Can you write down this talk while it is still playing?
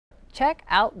check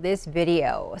out this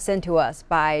video sent to us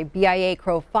by BIA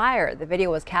Crow Fire. The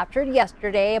video was captured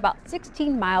yesterday about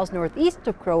 16 miles northeast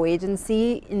of Crow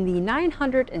Agency in the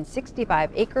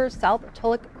 965-acre South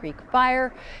Tulloch Creek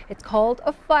fire. It's called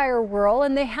a fire whirl,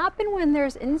 and they happen when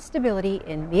there's instability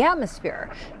in the atmosphere.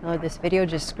 Now, this video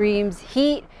just screams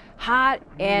heat, hot,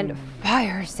 and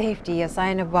fire safety, a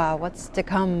sign of what's to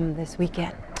come this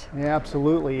weekend. Yeah,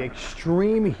 absolutely.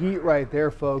 Extreme heat right there,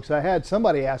 folks. I had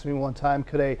somebody ask me one time,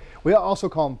 we also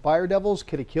call them fire devils,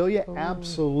 could it kill you? Ooh.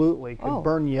 Absolutely. Could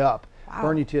burn you up,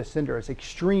 burn you to a cinder. It's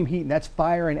extreme heat, and that's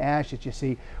fire and ash that you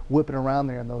see whipping around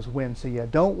there in those winds. So you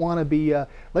don't want to be,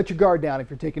 let your guard down if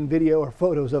you're taking video or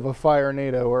photos of a fire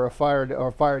tornado or a fire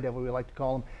devil, we like to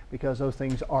call them, because those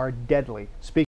things are deadly.